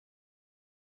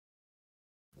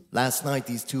Last night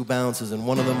these two bouncers, and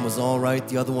one of them was alright,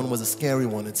 the other one was a scary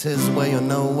one. It's his way or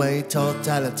no way,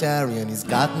 totalitarian. He's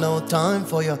got no time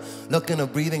for you, looking or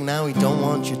breathing now, he don't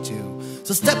want you to.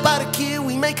 So step out of queue,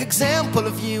 we make example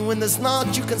of you, and there's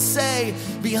naught you can say.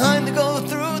 Behind the go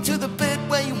through to the bit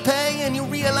where you pay, and you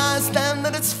realize then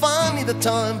that it's finally the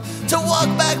time to walk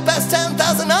back past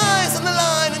 10,000 eyes on the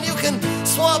line, and you can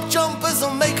swap jumpers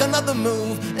or make another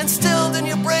move. Instilled in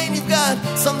your brain you've got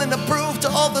something to prove to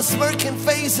all the smirking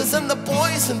faces and the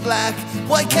boys in black.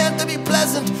 Why can't they be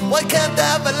pleasant? Why can't they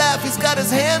have a laugh? He's got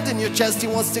his hand in your chest, he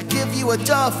wants to give you a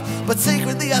duff, but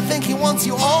secretly I think he wants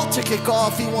you all to kick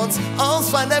off. He wants arms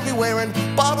found everywhere and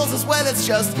bottles as well. It's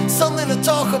just something to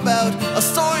talk about, a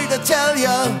story to tell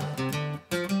ya.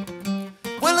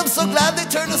 Well, I'm so glad they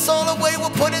turned us all away, we'll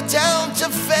put it down to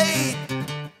fate.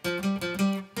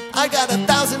 I got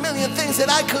 1,000 million things that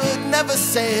I could never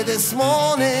say this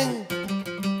morning.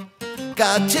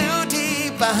 Got too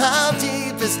deep, but how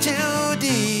deep is too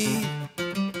deep?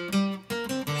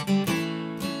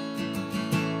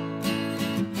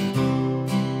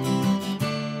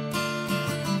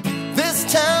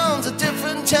 This town's a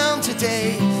different town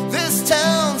today. This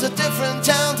town's a different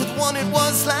town to the one it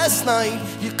was last night.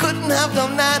 You couldn't have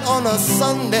done that on a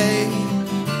Sunday.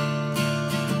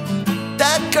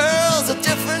 That girl's a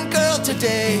different girl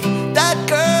today. That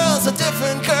girl's a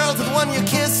different girl to the one you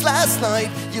kissed last night.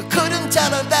 You couldn't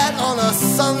tell her that on a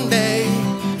Sunday.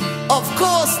 Of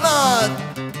course not.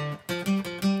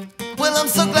 Well, I'm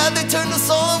so glad they turned us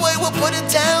all away, we'll put it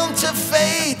down to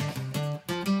fate.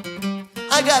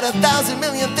 I got 1,000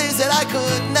 million things that I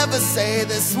could never say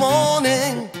this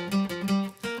morning.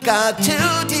 Got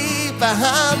too deep, but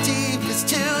how deep is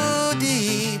too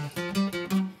deep?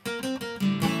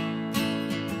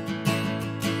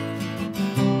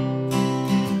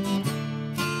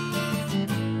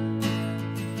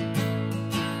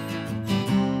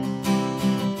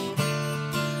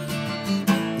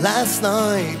 Last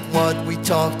night, what we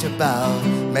talked about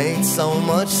made so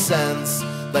much sense,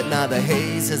 but now the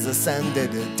haze has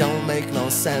ascended, it don't make no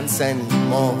sense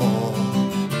anymore.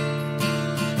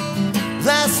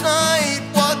 Last night,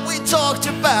 what we talked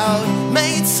about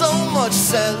made so much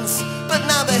sense, but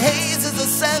now the haze has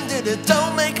ascended, it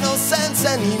don't make no sense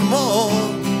anymore.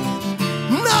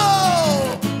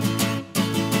 No!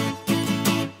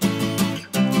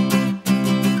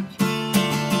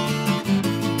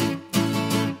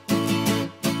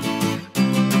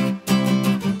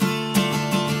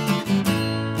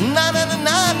 Na na na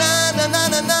na na na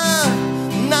na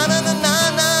na na na na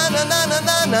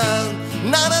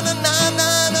na na na na